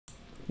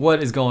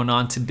What is going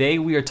on? Today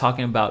we are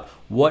talking about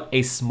what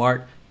a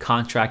smart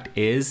contract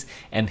is,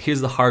 and here's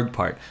the hard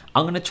part.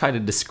 I'm going to try to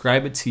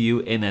describe it to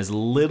you in as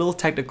little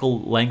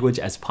technical language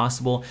as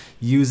possible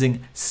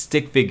using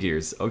stick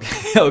figures.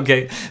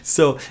 Okay.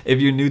 So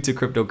if you're new to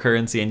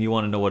cryptocurrency and you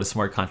want to know what a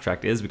smart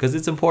contract is, because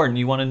it's important,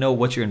 you want to know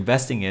what you're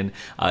investing in,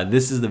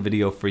 this is the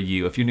video for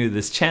you. If you're new to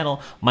this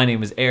channel, my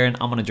name is Aaron.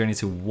 I'm on a journey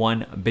to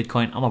 1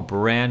 Bitcoin. I'm a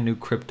brand new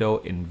crypto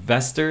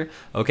investor.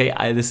 Okay,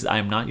 I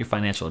am not your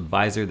financial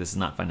advisor. This is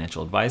not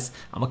financial advice.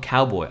 I'm a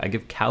cowboy. I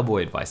give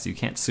cowboy advice, so you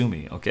can't sue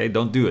me. Okay,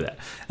 don't do that.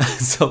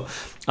 So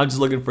I'm just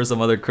looking for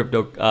some other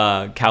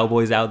crypto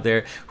cowboys out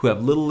there who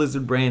have little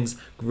lizard brains,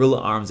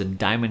 gorilla arms, and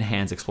diamond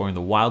hands exploring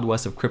the wild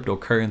west of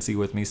cryptocurrency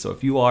with me. So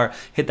if you are,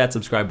 hit that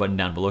subscribe button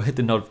down below, hit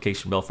the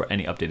notification bell for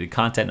any updated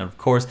content. And of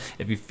course,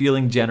 if you're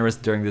feeling generous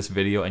during this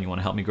video and you want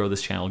to help me grow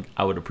this channel,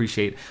 I would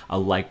appreciate a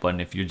like button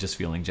if you're just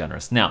feeling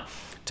generous. Now,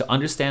 to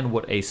understand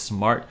what a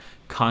smart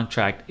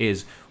contract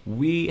is,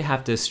 we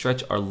have to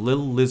stretch our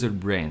little lizard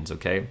brains.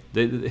 Okay,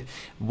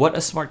 what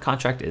a smart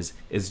contract is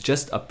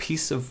just a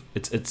piece of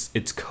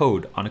it's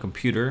code on a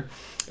computer.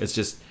 It's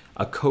just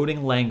a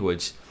coding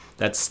language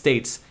that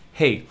states,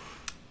 hey,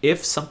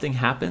 if something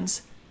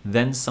happens,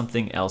 then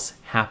something else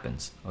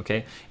happens.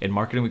 Okay, in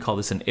marketing we call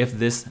this an if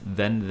this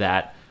then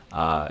that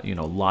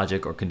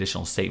logic or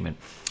conditional statement.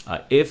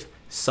 If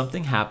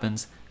something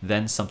happens,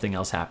 then something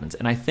else happens.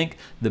 And I think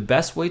the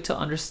best way to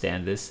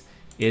understand this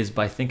is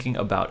by thinking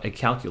about a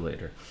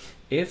calculator.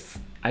 If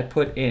I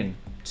put in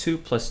 2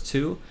 plus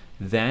 2,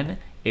 then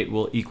it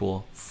will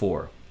equal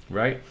 4,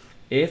 right?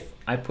 If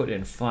I put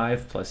in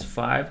 5 plus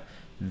 5,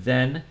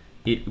 then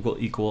it will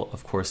equal,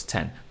 of course,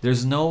 10.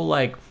 There's no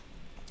like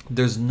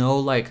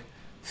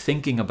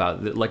thinking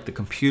about it. Like the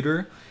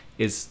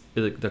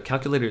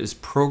calculator is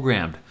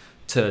programmed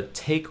to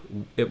take,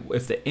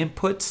 if the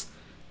inputs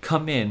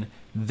come in,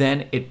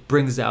 then it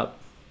brings out,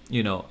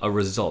 a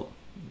result.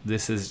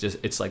 This is just,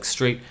 it's like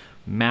straight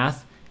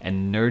math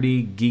and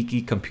nerdy,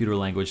 geeky computer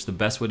language. The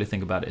best way to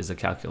think about it is a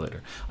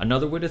calculator.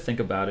 Another way to think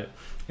about it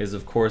is,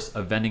 of course,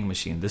 a vending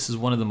machine. This is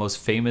one of the most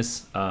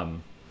famous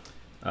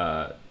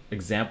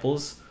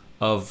examples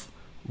of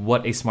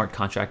what a smart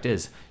contract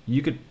is.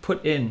 You could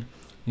put in,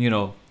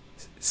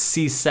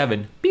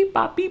 C7, beep,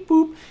 bop, beep,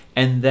 boop,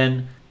 and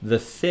then the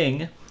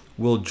thing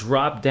will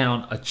drop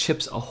down a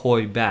Chips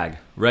Ahoy bag,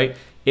 right?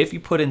 If you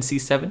put in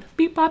C7,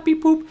 beep, bop,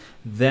 beep, boop,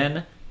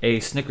 then a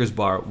Snickers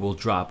bar will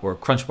drop, or a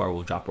Crunch bar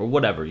will drop, or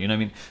whatever, you know what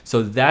I mean?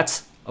 So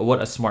that's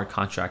what a smart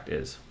contract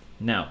is.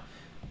 Now,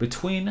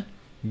 between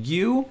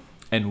you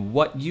and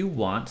what you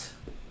want,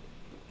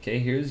 okay,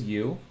 here's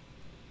you,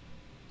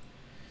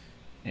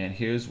 and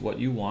here's what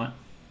you want.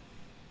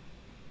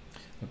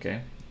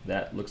 Okay,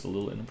 that looks a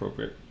little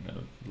inappropriate. I'm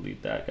gonna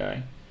delete that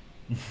guy.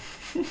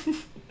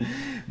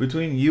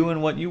 Between you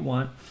and what you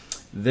want,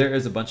 there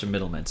is a bunch of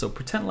middlemen. So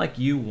pretend like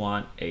you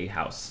want a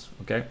house,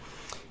 okay?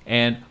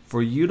 And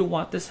for you to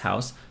want this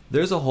house,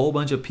 there's a whole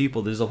bunch of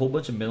people, there's a whole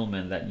bunch of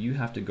middlemen that you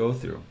have to go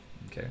through,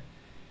 okay?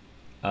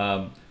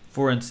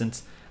 For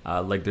instance,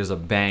 like there's a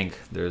bank,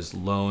 there's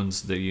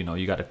loans that,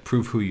 you got to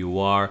prove who you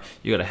are.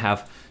 You got to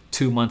have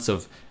 2 months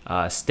of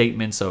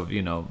statements of,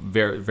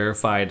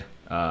 verified,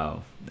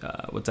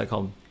 what's that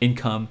called?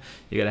 Income.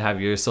 You got to have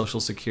your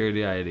social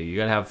security ID. You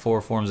got to have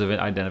 4 forms of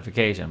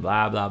identification,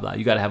 blah, blah, blah.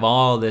 You got to have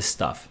all this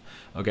stuff,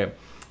 okay?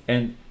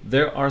 And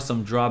there are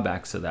some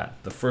drawbacks to that.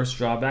 The first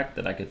drawback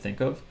that I could think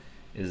of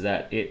is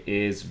that it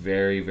is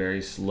very,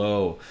 very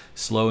slow.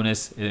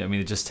 Slowness, I mean,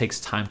 it just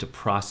takes time to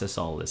process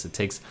all this. It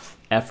takes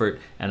effort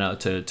and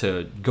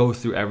to go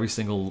through every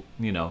single,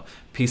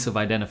 piece of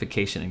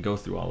identification and go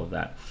through all of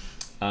that.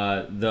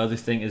 The other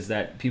thing is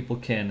that people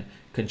can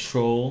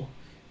control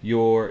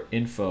your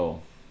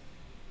info,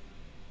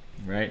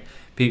 right?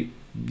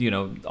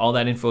 All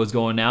that info is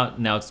going out.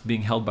 Now it's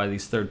being held by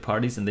these third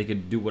parties, and they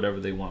could do whatever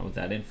they want with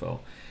that info.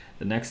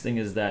 The next thing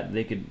is that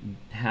they could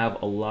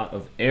have a lot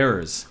of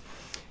errors.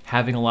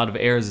 Having a lot of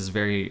errors is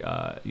very,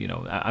 I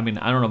mean,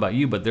 I don't know about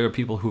you, but there are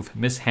people who've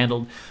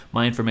mishandled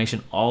my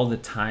information all the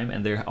time,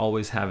 and they're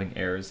always having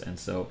errors. And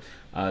so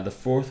the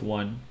fourth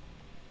one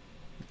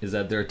is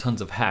that there are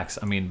tons of hacks.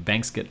 I mean,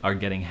 banks are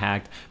getting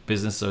hacked,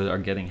 businesses are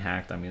getting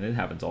hacked. I mean, it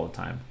happens all the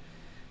time.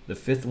 The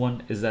fifth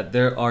one is that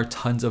there are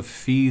tons of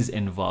fees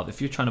involved.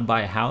 If you're trying to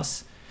buy a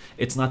house,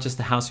 it's not just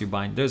the house you're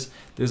buying. There's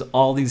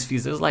all these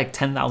fees. There's like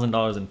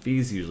 $10,000 in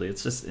fees usually.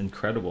 It's just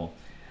incredible.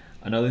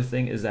 Another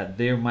thing is that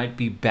there might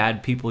be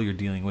bad people you're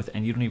dealing with,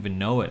 and you don't even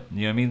know it.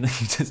 You know what I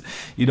mean?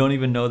 You don't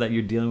even know that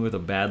you're dealing with a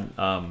bad,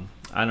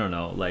 I don't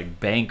know, like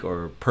bank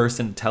or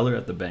person, teller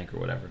at the bank or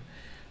whatever.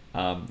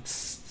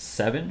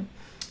 7,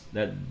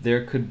 that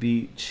there could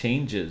be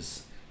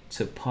changes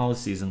to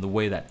policies and the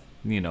way that,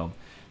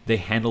 they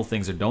handle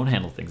things or don't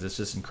handle things. It's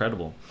just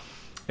incredible.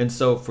 And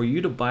so for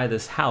you to buy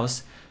this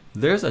house,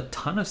 there's a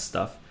ton of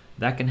stuff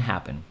that can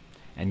happen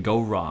and go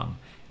wrong.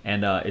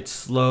 And it's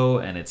slow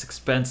and it's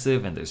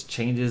expensive and there's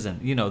changes and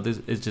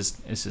it's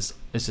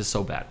just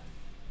so bad.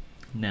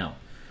 Now,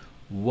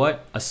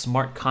 what a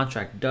smart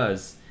contract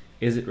does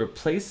is it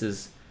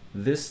replaces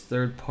this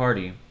third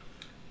party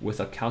with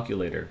a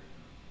calculator,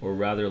 or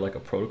rather like a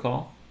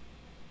protocol,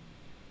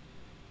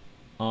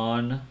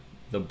 on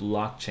the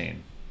blockchain,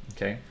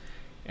 okay?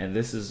 And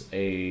this is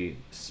a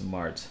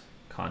smart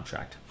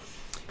contract.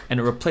 And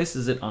it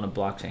replaces it on a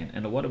blockchain.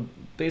 And what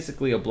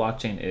basically a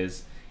blockchain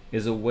is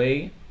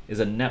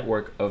a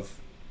network of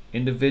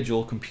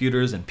individual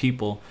computers and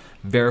people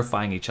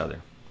verifying each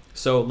other.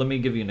 So let me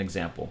give you an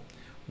example.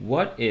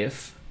 What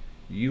if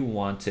you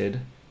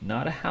wanted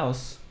not a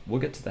house,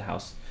 we'll get to the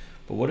house,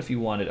 but what if you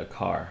wanted a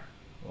car?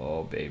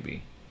 Oh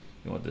baby,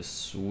 you want this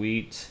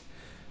sweet,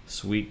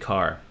 sweet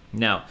car.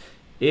 Now,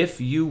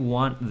 if you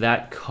want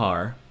that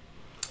car,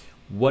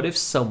 what if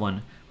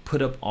someone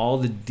put up all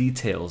the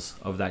details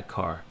of that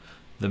car?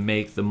 The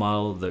make, the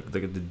model, the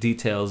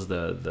details,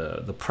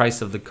 the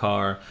price of the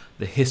car,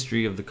 the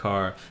history of the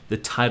car, the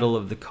title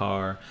of the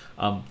car,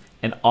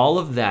 and all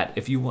of that,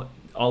 if you want,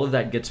 all of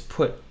that gets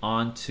put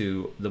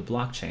onto the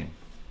blockchain,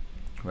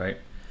 right?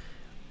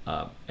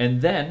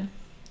 And then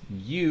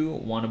you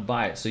want to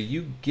buy it. So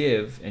you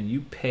give and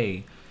you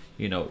pay,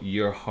 you know,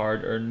 your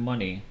hard-earned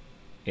money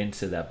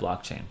into that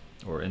blockchain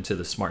or into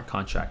the smart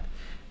contract.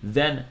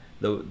 Then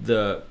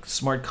the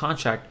smart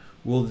contract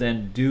will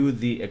then do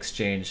the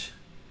exchange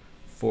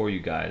for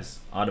you guys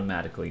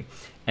automatically,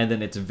 and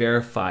then it's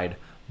verified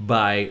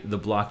by the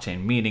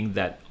blockchain, meaning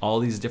that all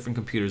these different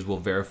computers will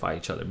verify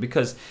each other,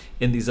 because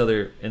in these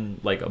other, in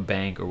like a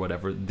bank or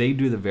whatever, they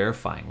do the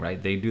verifying,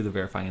 right? They do the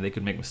verifying and they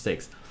could make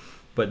mistakes,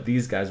 but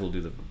these guys will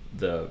do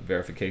the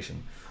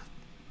verification.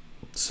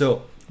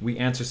 So we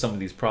answer some of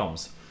these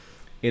problems.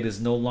 It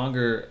is no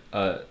longer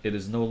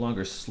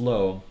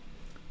slow,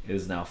 it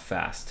is now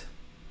fast,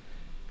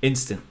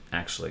 instant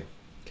actually,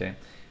 okay?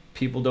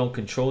 People don't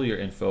control your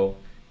info,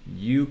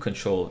 you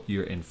control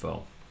your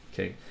info,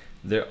 okay?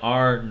 There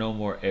are no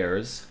more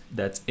errors.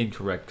 That's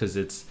incorrect,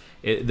 because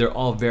they're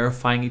all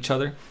verifying each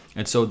other,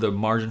 and so the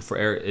margin for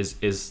error is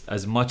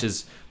as much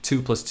as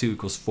 2 + 2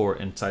 = 4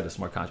 inside a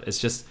smart contract. It's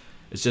just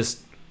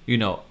you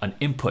know, an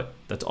input.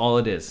 That's all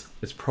it is.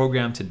 It's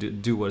programmed to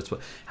do what it's.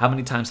 How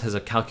many times has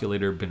a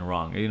calculator been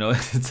wrong? You know,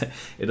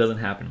 it doesn't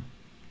happen.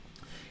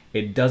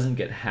 It doesn't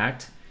get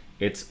hacked.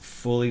 It's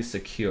fully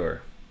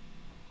secure.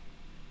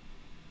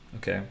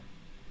 Okay.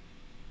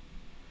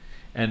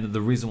 And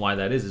the reason why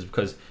that is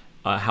because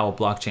how a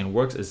blockchain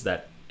works is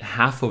that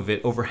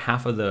over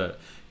half of the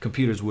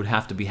computers would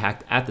have to be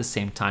hacked at the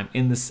same time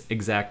in this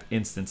exact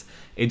instance.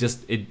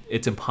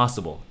 It's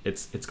impossible.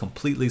 It's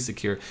completely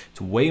secure. It's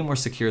way more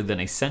secure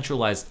than a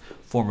centralized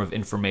form of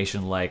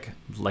information like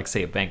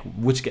say a bank,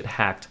 which get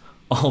hacked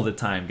all the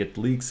time, get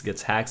leaks,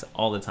 gets hacks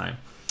all the time.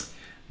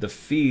 The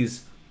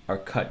fees are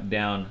cut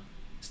down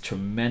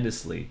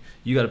tremendously.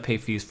 You got to pay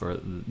fees for,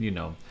 you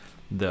know,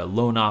 the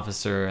loan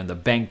officer and the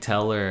bank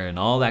teller and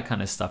all that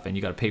kind of stuff, and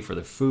you got to pay for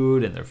their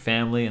food and their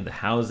family and the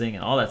housing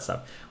and all that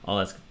stuff. All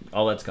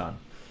that's gone.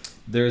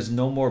 There's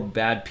no more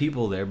bad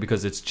people there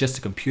because it's just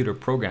a computer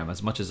program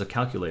as much as a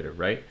calculator,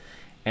 right?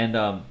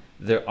 And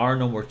there are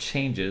no more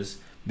changes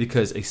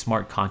because a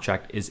smart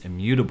contract is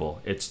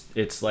immutable.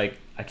 It's like,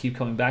 I keep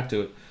coming back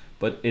to it,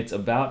 but it's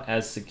about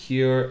as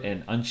secure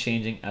and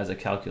unchanging as a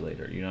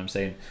calculator. You know what I'm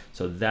saying?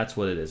 So that's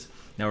what it is.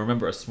 Now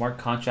remember, a smart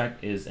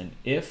contract is an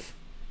if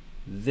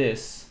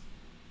this,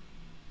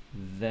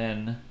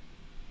 then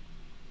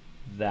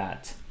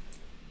that.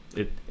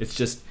 It's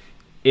just,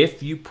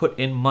 if you put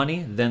in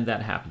money, then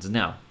that happens.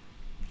 Now,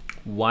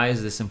 why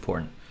is this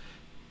important?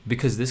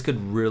 Because this could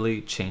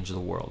really change the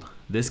world.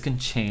 This can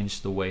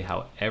change the way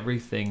how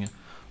everything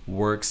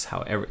works,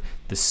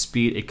 the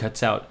speed, it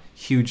cuts out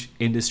huge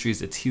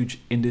industries. It's huge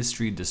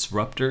industry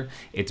disruptor.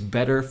 It's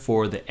better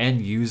for the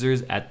end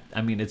users.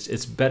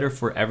 It's better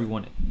for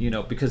everyone, you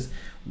know, because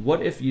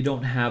what if you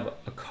don't have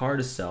a car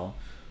to sell?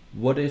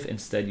 What if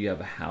instead you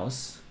have a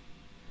house?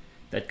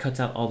 That cuts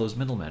out all those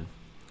middlemen.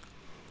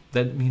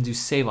 That means you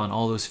save on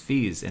all those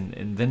fees,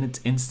 and then it's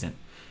instant.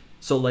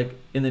 So like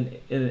in an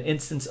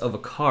instance of a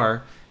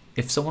car,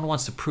 if someone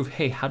wants to prove,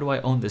 hey, how do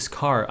I own this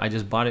car? I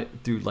just bought it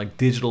through like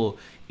digital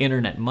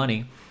internet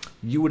money.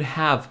 You would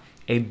have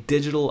a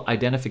digital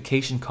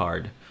identification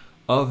card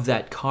of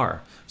that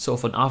car. So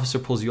if an officer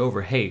pulls you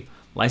over, hey,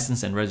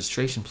 license and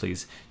registration,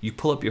 please. You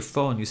pull up your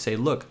phone, you say,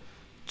 look,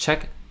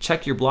 check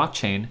your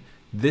blockchain.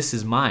 This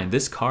is mine.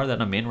 This car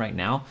that I'm in right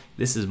now,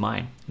 this is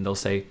mine. And they'll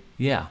say,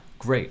 yeah,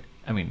 great.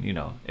 I mean, you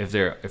know, if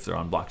they're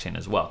on blockchain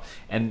as well.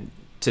 And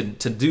to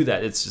do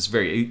that, it's just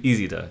very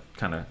easy to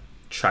kind of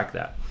track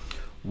that.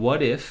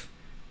 What if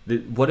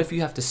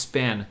you have to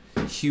span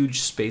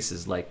huge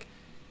spaces like,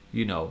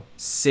 you know,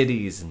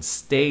 cities and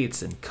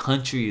states and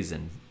countries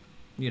and,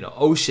 you know,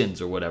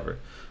 oceans or whatever?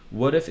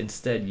 What if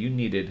instead you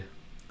needed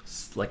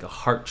like a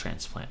heart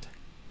transplant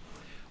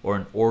or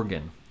an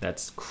organ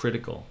that's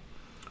critical?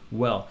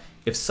 Well,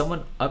 if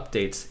someone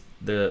updates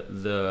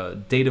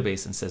the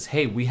database and says,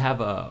 hey, we have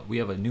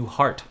a new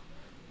heart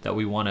that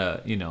we want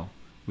to, you know,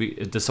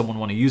 does someone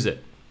want to use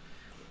it?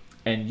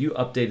 And you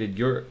updated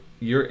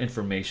your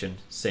information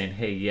saying,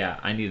 hey, yeah,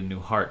 I need a new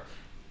heart.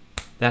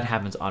 That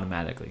happens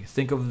automatically.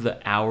 Think of the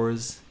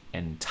hours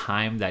and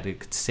time that it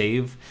could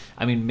save.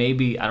 I mean,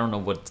 maybe, I don't know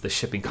what the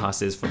shipping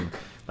cost is from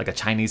like a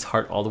Chinese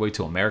heart all the way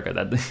to America.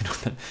 That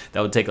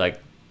that would take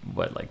like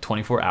what, like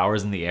 24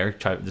 hours in the air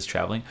just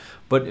traveling.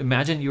 But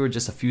imagine you were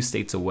just a few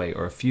states away,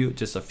 or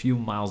just a few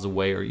miles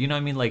away, or you know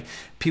what I mean? Like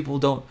people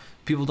don't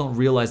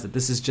realize that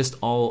this is just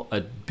all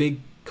a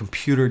big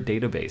computer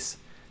database.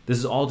 This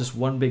is all just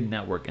one big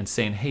network, and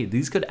saying, hey,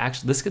 this could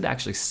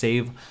actually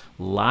save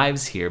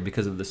lives here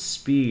because of the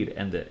speed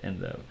and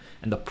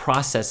the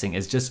processing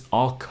is just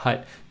all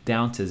cut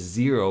down to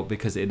zero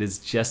because it is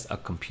just a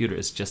computer,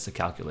 it's just a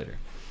calculator.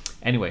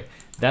 Anyway,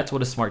 that's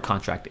what a smart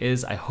contract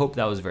is. I hope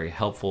that was very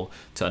helpful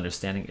to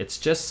understanding. It's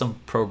just some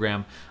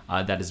program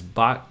that is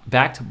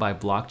backed by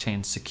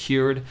blockchain,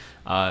 secured,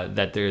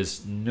 that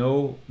there's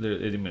no,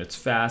 it's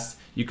fast,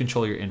 you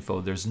control your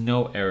info, there's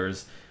no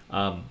errors.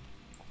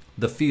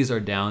 The fees are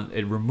down,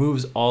 it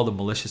removes all the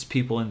malicious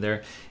people in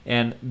there,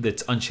 and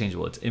it's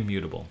unchangeable, it's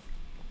immutable.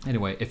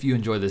 Anyway, if you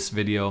enjoyed this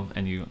video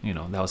and you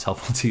know that was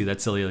helpful to you,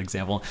 that silly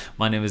example,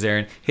 my name is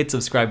Aaron. Hit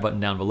subscribe button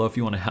down below if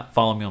you want to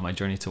follow me on my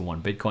journey to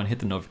 1 Bitcoin. Hit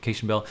the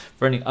notification bell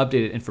for any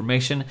updated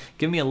information.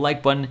 Give me a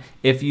like button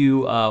if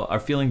you are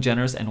feeling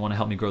generous and want to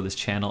help me grow this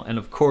channel. And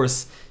of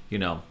course, you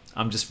know,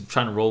 I'm just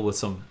trying to roll with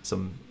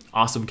some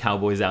awesome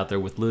cowboys out there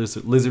with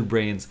lizard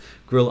brains,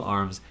 gorilla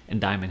arms,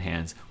 and diamond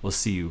hands. We'll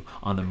see you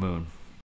on the moon.